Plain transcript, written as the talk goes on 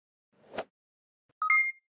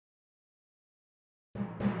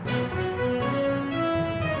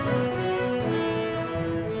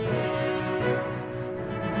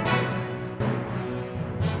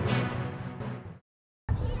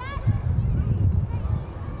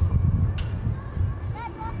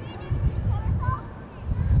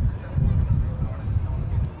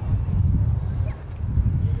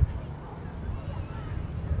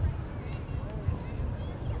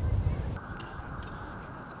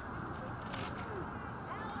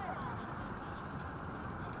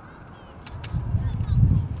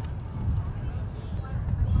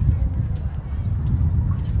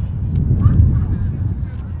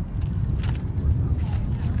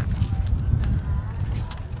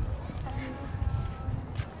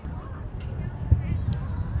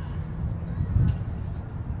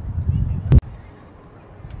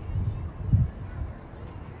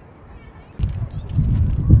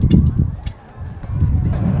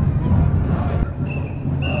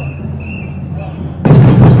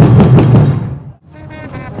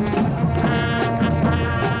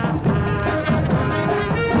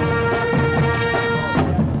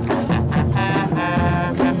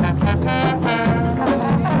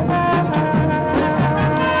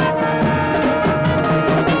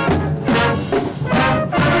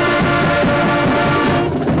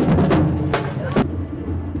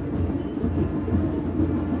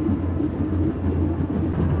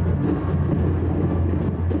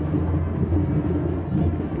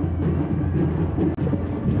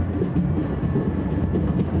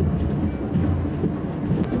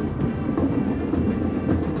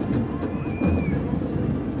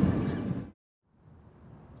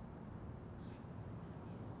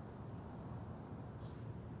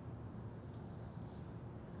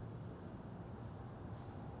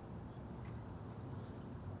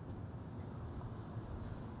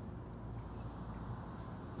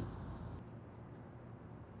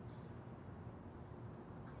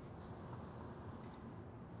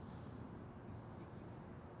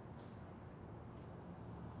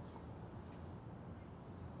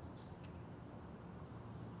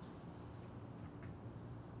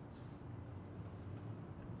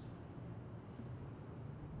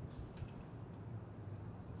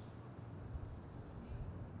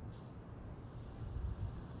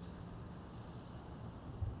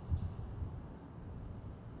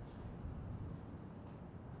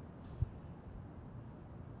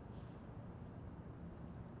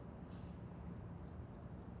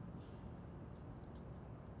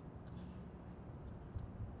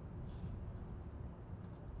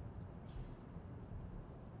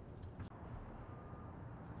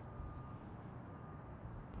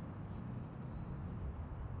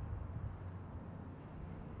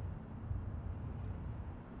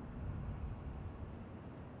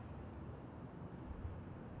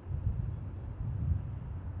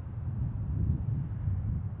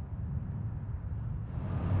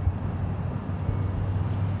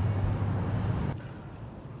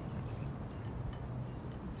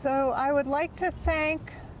So I would like to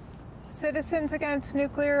thank Citizens Against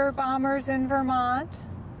Nuclear Bombers in Vermont,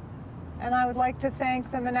 and I would like to thank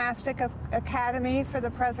the Monastic Academy for the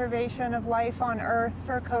Preservation of Life on Earth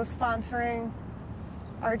for co-sponsoring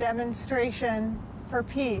our demonstration for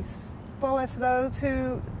peace. Well, if those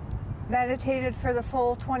who meditated for the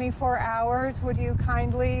full 24 hours, would you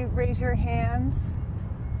kindly raise your hands?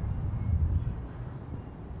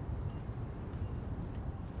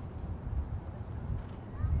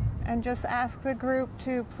 And just ask the group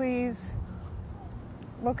to please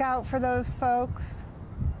look out for those folks.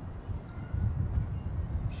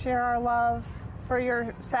 Share our love for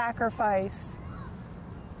your sacrifice.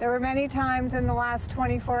 There were many times in the last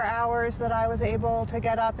 24 hours that I was able to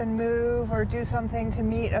get up and move or do something to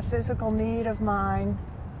meet a physical need of mine.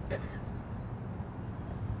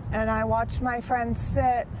 And I watched my friends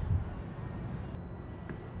sit.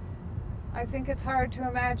 I think it's hard to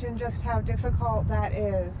imagine just how difficult that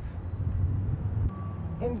is.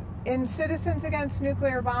 In Citizens Against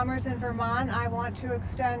Nuclear Bombers in Vermont, I want to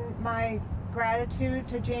extend my gratitude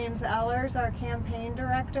to James Ellers, our campaign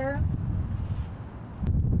director.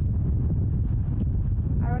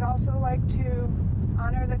 I would also like to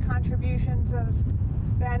honor the contributions of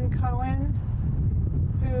Ben Cohen,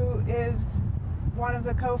 who is one of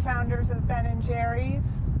the co-founders of Ben & Jerry's,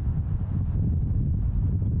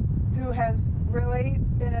 who has really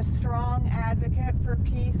been a strong advocate for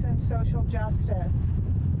peace and social justice.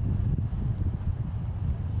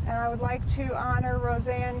 And I would like to honor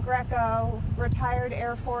Roseanne Greco, retired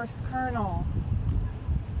Air Force colonel,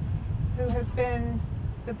 who has been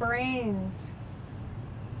the brains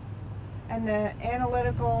and the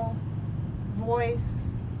analytical voice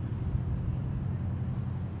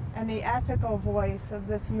and the ethical voice of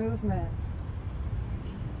this movement.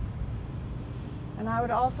 And I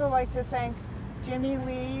would also like to thank Jimmy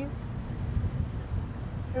Lees,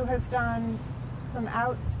 who has done some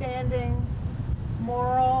outstanding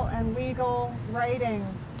moral and legal writing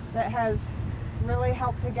that has really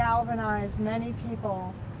helped to galvanize many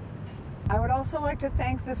people. I would also like to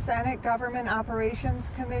thank the Senate Government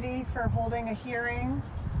Operations Committee for holding a hearing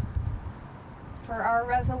for our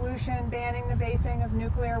resolution banning the basing of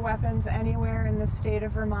nuclear weapons anywhere in the state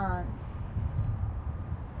of Vermont.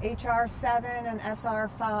 HR 7 and SR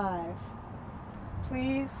 5.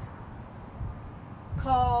 Please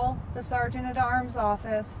call the Sergeant at Arms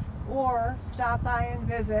office or stop by and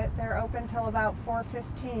visit. They're open till about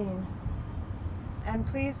 4:15. And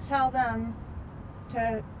please tell them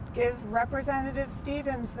to give Representative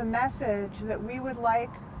Stevens the message that we would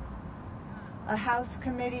like a House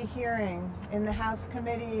committee hearing in the House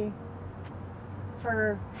Committee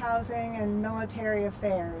for Housing and Military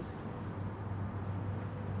Affairs.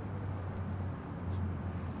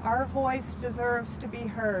 Our voice deserves to be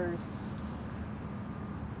heard.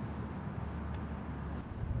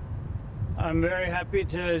 I'm very happy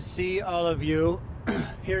to see all of you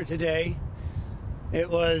here today. It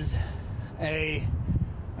was a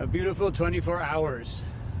beautiful 24 hours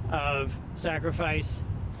of sacrifice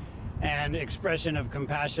and expression of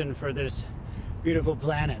compassion for this beautiful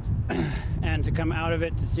planet. And to come out of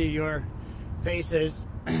it to see your faces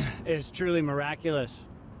is truly miraculous.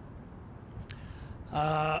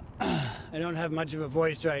 I don't have much of a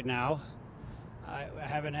voice right now. I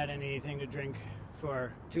haven't had anything to drink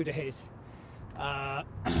for 2 days.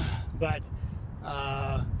 But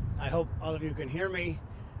I hope all of you can hear me,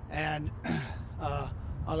 and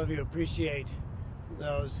all of you appreciate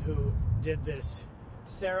those who did this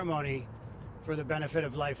ceremony for the benefit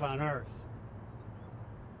of life on Earth.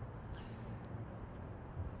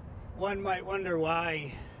 One might wonder,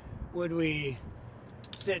 why would we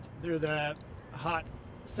sit through the hot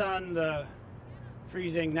sun, the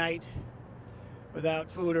freezing night, without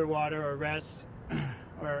food or water or rest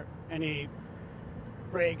or any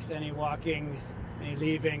breaks, any walking, any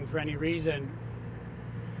leaving for any reason.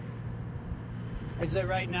 It's that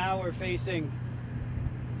right now we're facing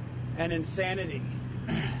an insanity,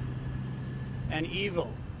 an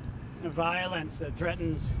evil, a violence that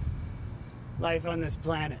threatens life on this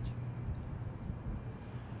planet.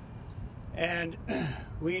 And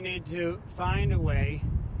we need to find a way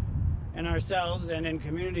in ourselves and in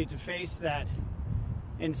community to face that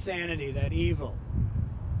insanity, that evil,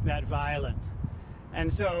 that violence.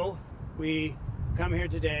 And so we come here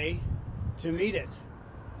today to meet it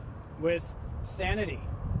with sanity,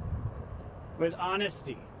 with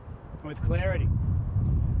honesty, with clarity.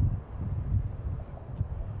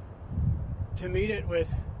 To meet it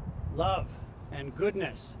with love and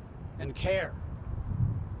goodness and care.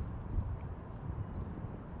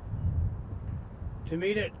 To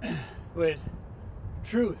meet it with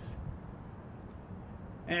truth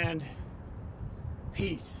and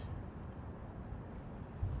peace.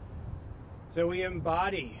 So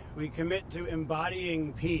we commit to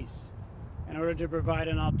embodying peace in order to provide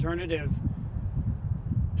an alternative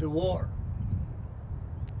to war.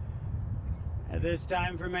 At this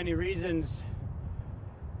time, for many reasons,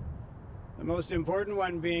 the most important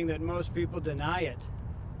one being that most people deny it.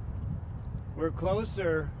 We're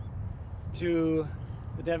closer to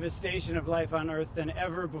the devastation of life on Earth than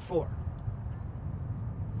ever before.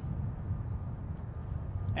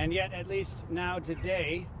 And yet, at least now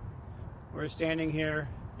today, we're standing here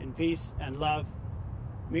in peace and love,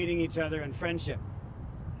 meeting each other in friendship.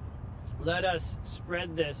 Let us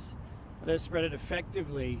spread this. Let us spread it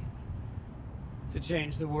effectively to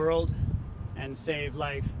change the world and save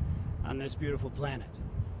life on this beautiful planet.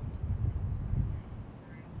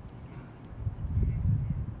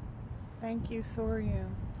 Thank you, Soryu.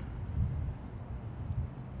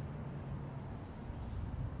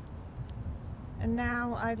 And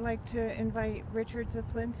now I'd like to invite Richard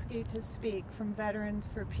Zaplinski to speak from Veterans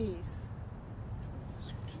for Peace.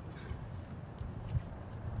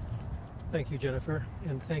 Thank you, Jennifer,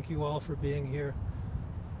 and thank you all for being here.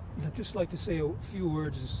 I'd just like to say a few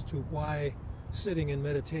words as to why sitting in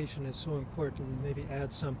meditation is so important, and maybe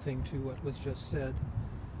add something to what was just said.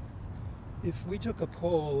 If we took a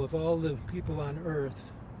poll of all the people on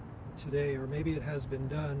Earth today, or maybe it has been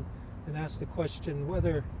done, and asked the question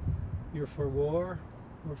whether you're for war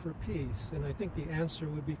or for peace, and I think the answer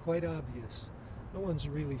would be quite obvious. No one's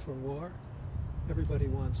really for war. Everybody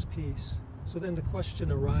wants peace. So then the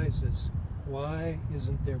question arises, why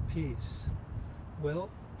isn't there peace? Well,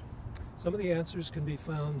 some of the answers can be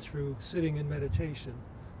found through sitting in meditation.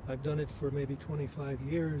 I've done it for maybe 25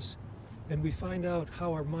 years, and we find out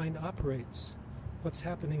how our mind operates, what's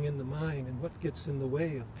happening in the mind, and what gets in the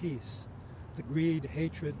way of peace. The greed,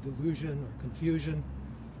 hatred, delusion, or confusion,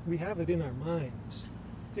 we have it in our minds.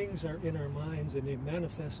 Things are in our minds and they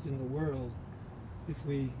manifest in the world if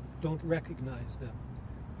we don't recognize them.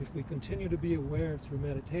 If we continue to be aware through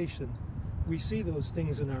meditation, we see those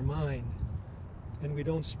things in our mind and we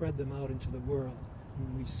don't spread them out into the world.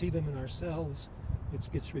 When we see them in ourselves, it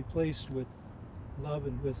gets replaced with love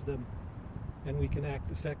and wisdom, and we can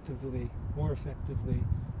act effectively, more effectively,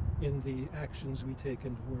 in the actions we take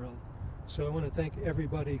in the world. So I want to thank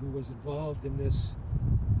everybody who was involved in this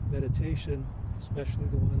meditation, especially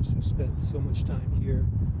the ones who spent so much time here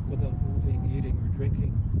without moving, eating, or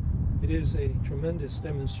drinking. It is a tremendous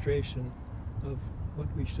demonstration of what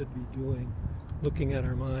we should be doing, looking at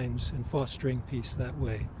our minds and fostering peace that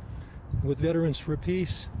way. With Veterans for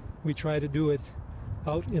Peace, we try to do it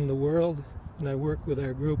out in the world, and I work with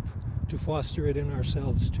our group to foster it in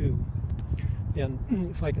ourselves too. And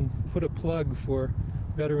if I can put a plug for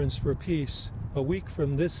Veterans for Peace, a week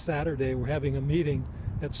from this Saturday we're having a meeting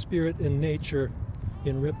at Spirit in Nature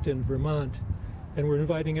in Ripton, Vermont, and we're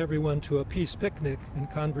inviting everyone to a peace picnic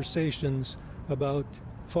and conversations about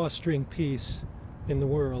fostering peace in the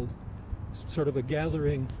world. It's sort of a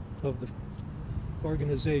gathering of the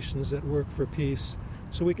organizations that work for peace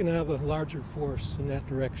so we can have a larger force in that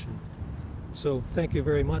direction. So thank you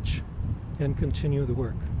very much, and continue the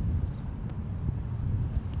work.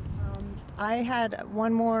 I had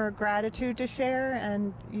one more gratitude to share,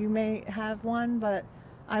 and you may have one, but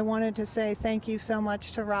I wanted to say thank you so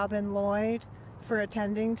much to Robin Lloyd for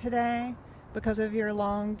attending today. Because of your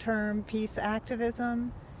long-term peace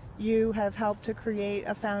activism, you have helped to create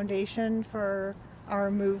a foundation for our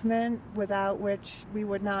movement without which we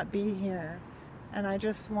would not be here. And I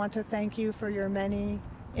just want to thank you for your many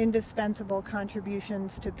indispensable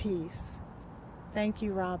contributions to peace. Thank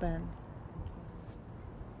you, Robin.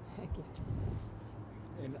 Thank you.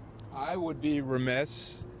 And I would be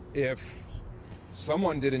remiss if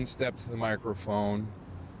someone didn't step to the microphone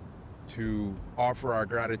to offer our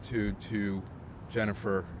gratitude to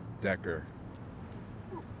Jennifer Decker.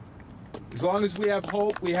 As long as we have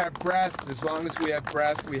hope, we have breath. As long as we have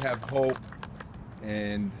breath, we have hope.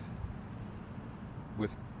 And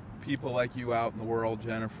with people like you out in the world,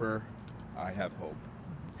 Jennifer, I have hope.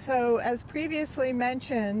 So, as previously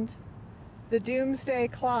mentioned, the doomsday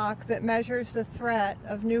clock that measures the threat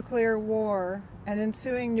of nuclear war and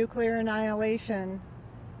ensuing nuclear annihilation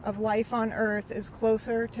of life on Earth is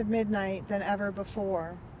closer to midnight than ever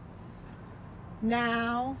before.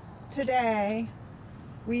 Now, today,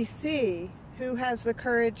 we see who has the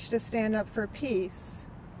courage to stand up for peace,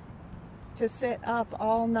 to sit up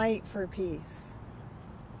all night for peace.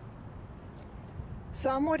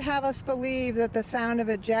 Some would have us believe that the sound of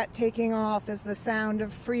a jet taking off is the sound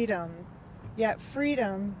of freedom, yet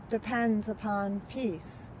freedom depends upon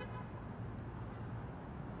peace.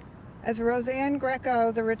 As Roseanne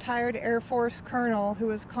Greco, the retired Air Force colonel who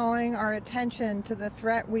is calling our attention to the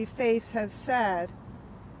threat we face, has said,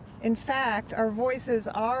 in fact, our voices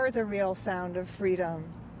are the real sound of freedom,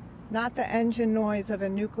 not the engine noise of a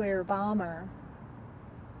nuclear bomber.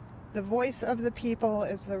 The voice of the people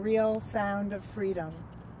is the real sound of freedom.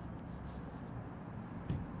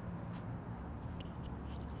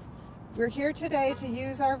 We're here today to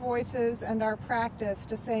use our voices and our practice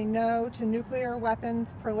to say no to nuclear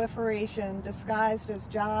weapons proliferation disguised as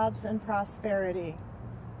jobs and prosperity.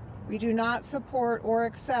 We do not support or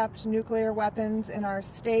accept nuclear weapons in our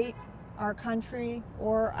state, our country,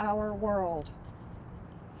 or our world.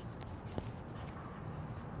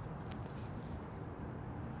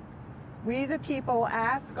 We, the people,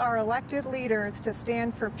 ask our elected leaders to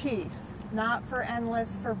stand for peace, not for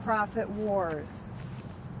endless for-profit wars.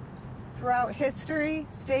 Throughout history,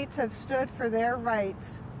 states have stood for their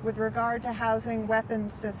rights with regard to housing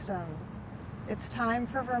weapons systems. It's time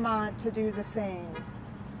for Vermont to do the same.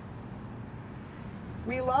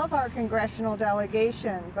 We love our congressional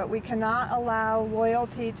delegation, but we cannot allow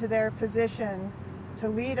loyalty to their position to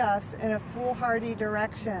lead us in a foolhardy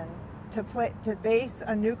direction to base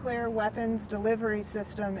a nuclear weapons delivery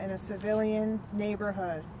system in a civilian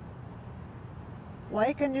neighborhood.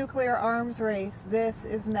 Like a nuclear arms race, this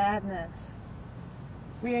is madness.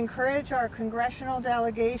 We encourage our congressional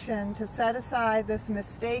delegation to set aside this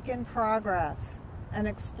mistaken progress and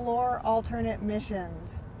explore alternate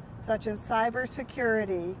missions, such as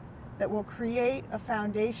cybersecurity, that will create a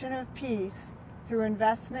foundation of peace through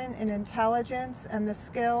investment in intelligence and the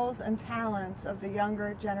skills and talents of the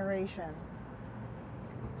younger generation.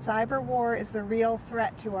 Cyber war is the real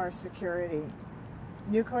threat to our security.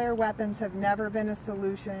 Nuclear weapons have never been a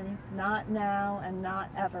solution, not now and not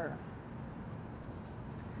ever.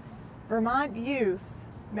 Vermont youth,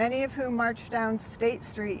 many of whom marched down State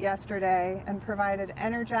Street yesterday and provided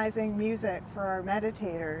energizing music for our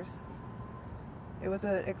meditators. It was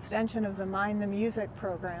an extension of the Mind the Music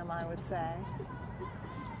program, I would say.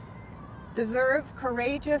 Deserve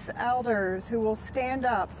courageous elders who will stand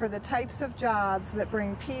up for the types of jobs that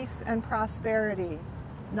bring peace and prosperity,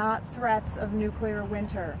 not threats of nuclear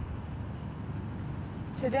winter.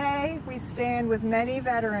 Today, we stand with many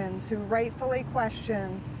veterans who rightfully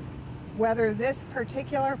question whether this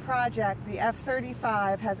particular project, the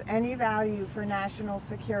F-35, has any value for national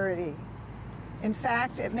security. In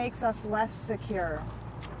fact, it makes us less secure.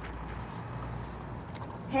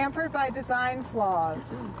 Hampered by design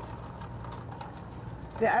flaws,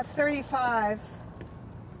 the F-35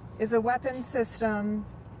 is a weapon system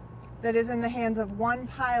that is in the hands of one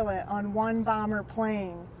pilot on one bomber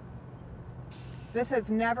plane. This has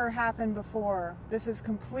never happened before. This is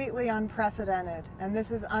completely unprecedented, and this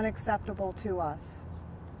is unacceptable to us.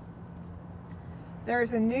 There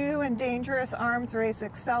is a new and dangerous arms race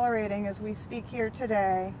accelerating as we speak here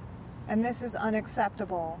today, and this is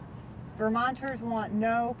unacceptable. Vermonters want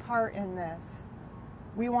no part in this.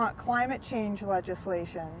 We want climate change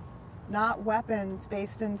legislation, not weapons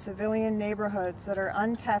based in civilian neighborhoods that are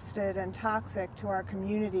untested and toxic to our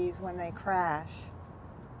communities when they crash.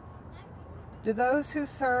 Do those who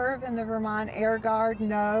serve in the Vermont Air Guard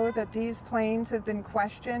know that these planes have been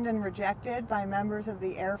questioned and rejected by members of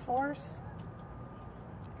the Air Force?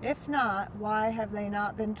 If not, why have they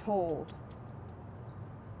not been told?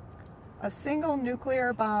 A single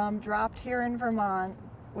nuclear bomb dropped here in Vermont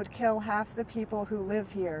would kill half the people who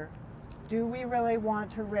live here. Do we really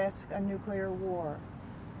want to risk a nuclear war?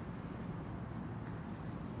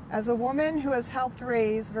 As a woman who has helped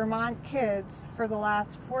raise Vermont kids for the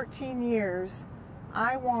last 14 years,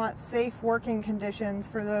 I want safe working conditions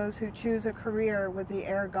for those who choose a career with the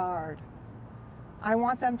Air Guard. I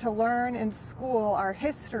want them to learn in school our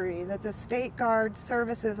history, that the State Guard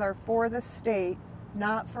services are for the state,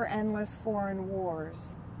 not for endless foreign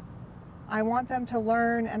wars. I want them to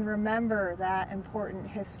learn and remember that important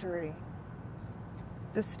history.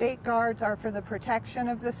 The State Guards are for the protection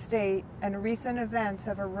of the state, and recent events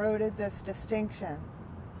have eroded this distinction.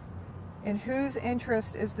 In whose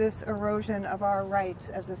interest is this erosion of our rights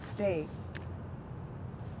as a state?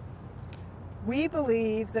 We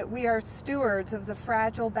believe that we are stewards of the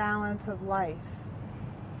fragile balance of life.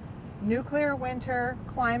 Nuclear winter,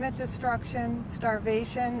 climate destruction,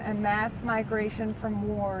 starvation, and mass migration from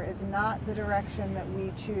war is not the direction that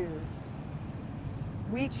we choose.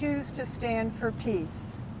 We choose to stand for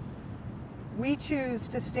peace. We choose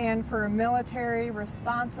to stand for a military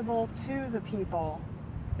responsible to the people,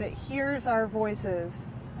 that hears our voices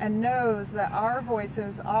and knows that our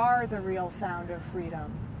voices are the real sound of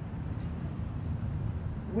freedom.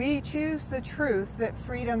 We choose the truth that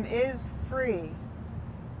freedom is free.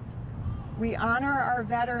 We honor our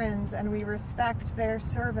veterans and we respect their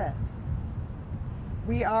service.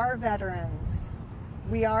 We are veterans.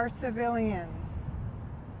 We are civilians.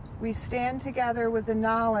 We stand together with the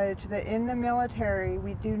knowledge that in the military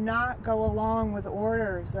we do not go along with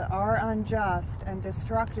orders that are unjust and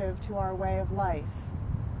destructive to our way of life.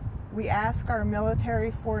 We ask our military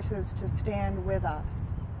forces to stand with us.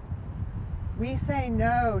 We say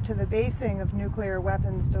no to the basing of nuclear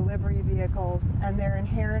weapons delivery vehicles and their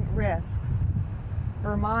inherent risks.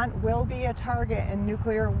 Vermont will be a target in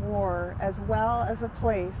nuclear war, as well as a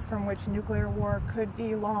place from which nuclear war could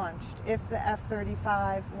be launched if the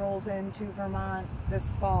F-35 rolls into Vermont this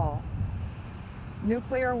fall.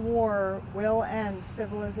 Nuclear war will end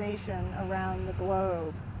civilization around the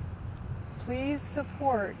globe. Please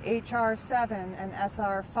support H.R. 7 and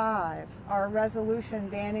S.R. 5, our resolution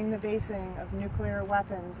banning the basing of nuclear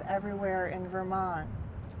weapons everywhere in Vermont.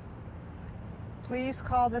 Please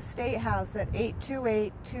call the State House at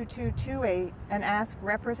 828-2228 and ask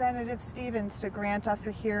Representative Stevens to grant us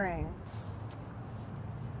a hearing.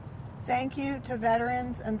 Thank you to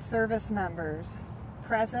veterans and service members,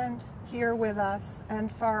 present, here with us,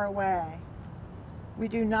 and far away. We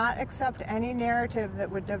do not accept any narrative that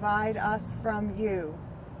would divide us from you.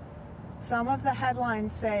 Some of the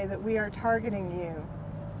headlines say that we are targeting you.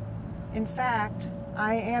 In fact,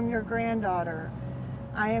 I am your granddaughter.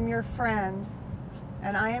 I am your friend,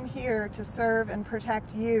 and I am here to serve and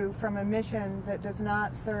protect you from a mission that does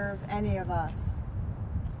not serve any of us.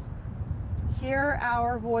 Hear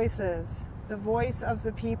our voices, the voice of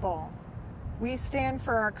the people. We stand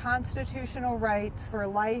for our constitutional rights for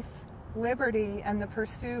life, liberty, and the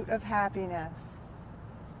pursuit of happiness.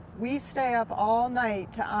 We stay up all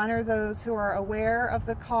night to honor those who are aware of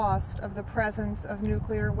the cost of the presence of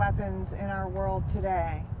nuclear weapons in our world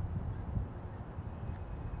today.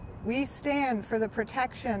 We stand for the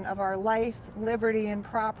protection of our life, liberty, and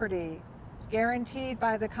property, guaranteed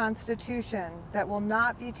by the Constitution, that will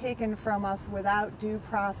not be taken from us without due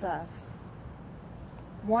process.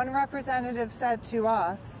 One representative said to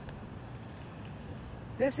us,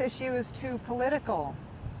 "This issue is too political,"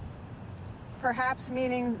 perhaps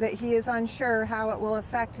meaning that he is unsure how it will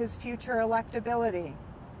affect his future electability.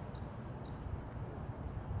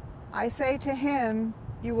 I say to him,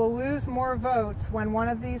 you will lose more votes when one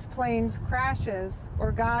of these planes crashes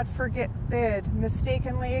or, God forbid,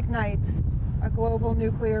 mistakenly ignites a global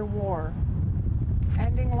nuclear war,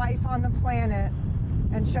 ending life on the planet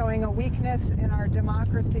and showing a weakness in our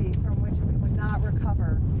democracy from which we would not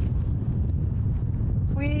recover.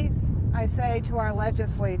 Please, I say to our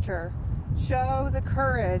legislature, show the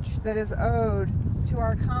courage that is owed to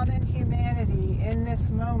our common humanity in this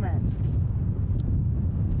moment.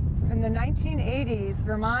 In the 1980s,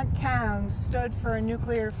 Vermont towns stood for a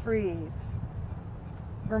nuclear freeze.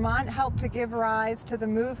 Vermont helped to give rise to the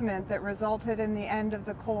movement that resulted in the end of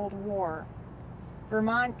the Cold War.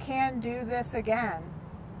 Vermont can do this again.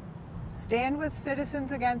 Stand with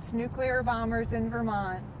Citizens Against Nuclear Bombers in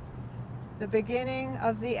Vermont. The beginning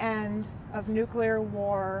of the end of nuclear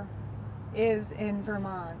war is in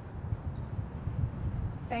Vermont.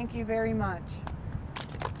 Thank you very much.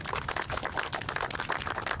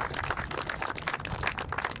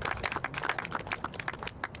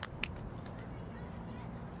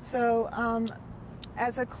 So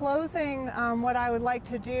as a closing, what I would like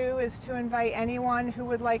to do is to invite anyone who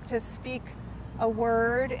would like to speak a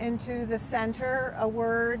word into the center, a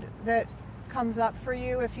word that comes up for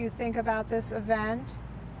you if you think about this event.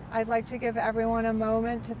 I'd like to give everyone a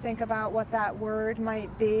moment to think about what that word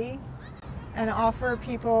might be and offer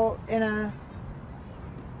people in an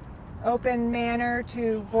open manner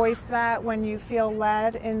to voice that when you feel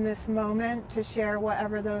led in this moment to share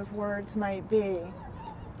whatever those words might be.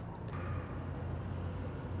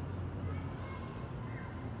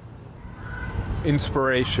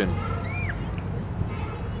 Inspiration.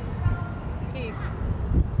 Peace.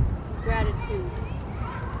 Gratitude.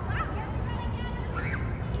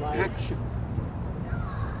 Action.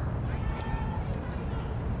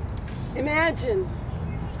 Imagine.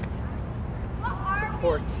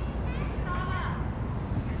 Support.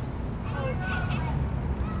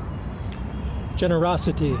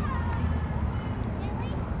 Generosity.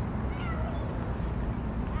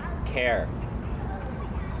 Care.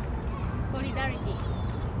 Solidarity.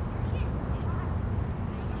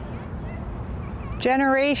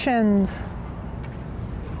 Generations.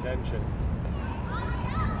 Intention.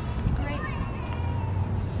 Grace.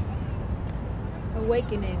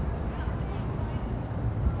 Awakening.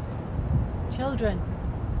 Children.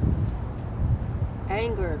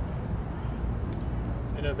 Anger.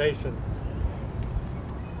 Innovation.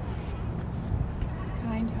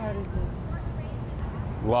 Kind-heartedness.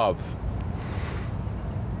 Love.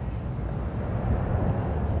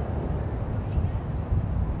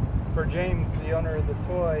 For James, the owner of the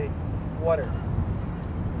toy, water.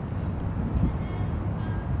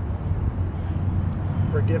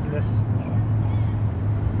 Forgiveness.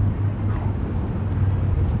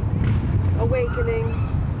 Awakening.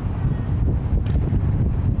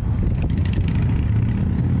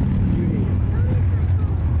 Beauty.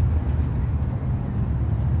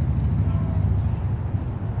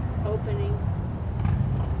 Opening.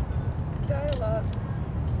 Dialogue.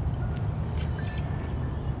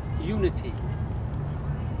 Unity.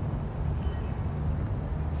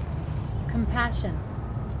 Compassion.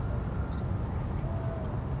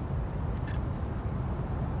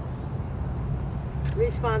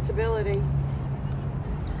 Responsibility.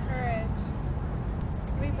 Courage.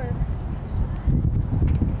 Rebirth.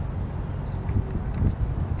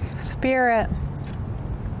 Spirit.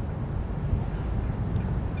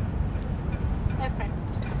 Effort.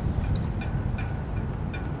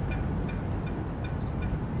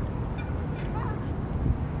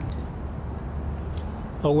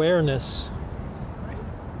 Awareness.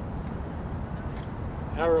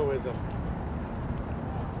 Heroism.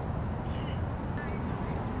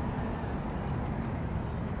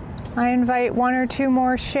 I invite one or two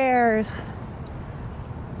more shares.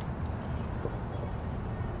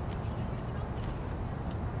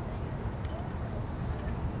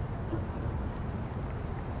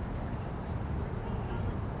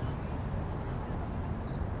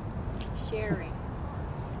 Sharing.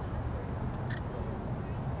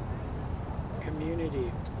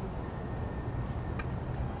 Community.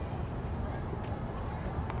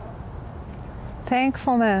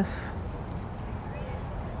 Thankfulness.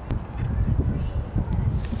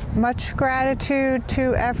 Much gratitude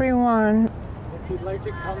to everyone. If you'd like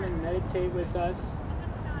to come and meditate with us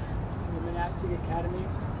in the Monastic Academy,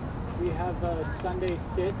 we have a Sunday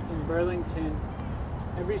sit in Burlington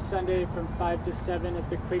every Sunday from 5 to 7 at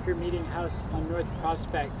the Quaker Meeting House on North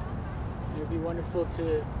Prospect. And it'd be wonderful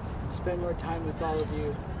to spend more time with all of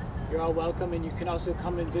you. You're all welcome, and you can also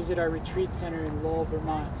come and visit our retreat center in Lowell,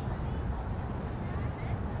 Vermont.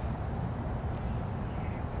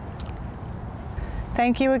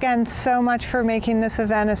 Thank you again so much for making this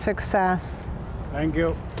event a success. Thank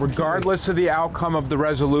you. Regardless of the outcome of the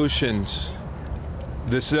resolutions,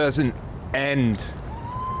 this doesn't end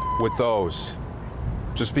with those.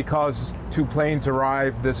 Just because 2 planes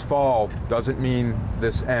arrive this fall doesn't mean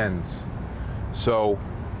this ends. So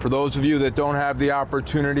for those of you that don't have the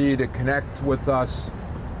opportunity to connect with us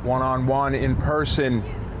one-on-one in person,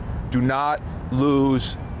 do not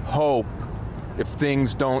lose hope if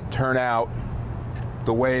things don't turn out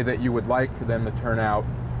the way that you would like for them to turn out,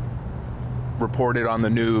 reported on the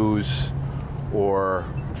news or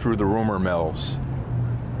through the rumor mills.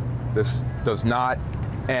 This does not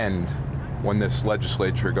end when this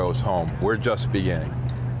legislature goes home. We're just beginning.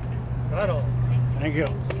 Thank you.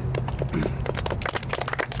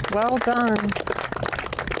 Well done.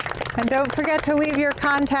 And don't forget to leave your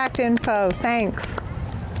contact info. Thanks.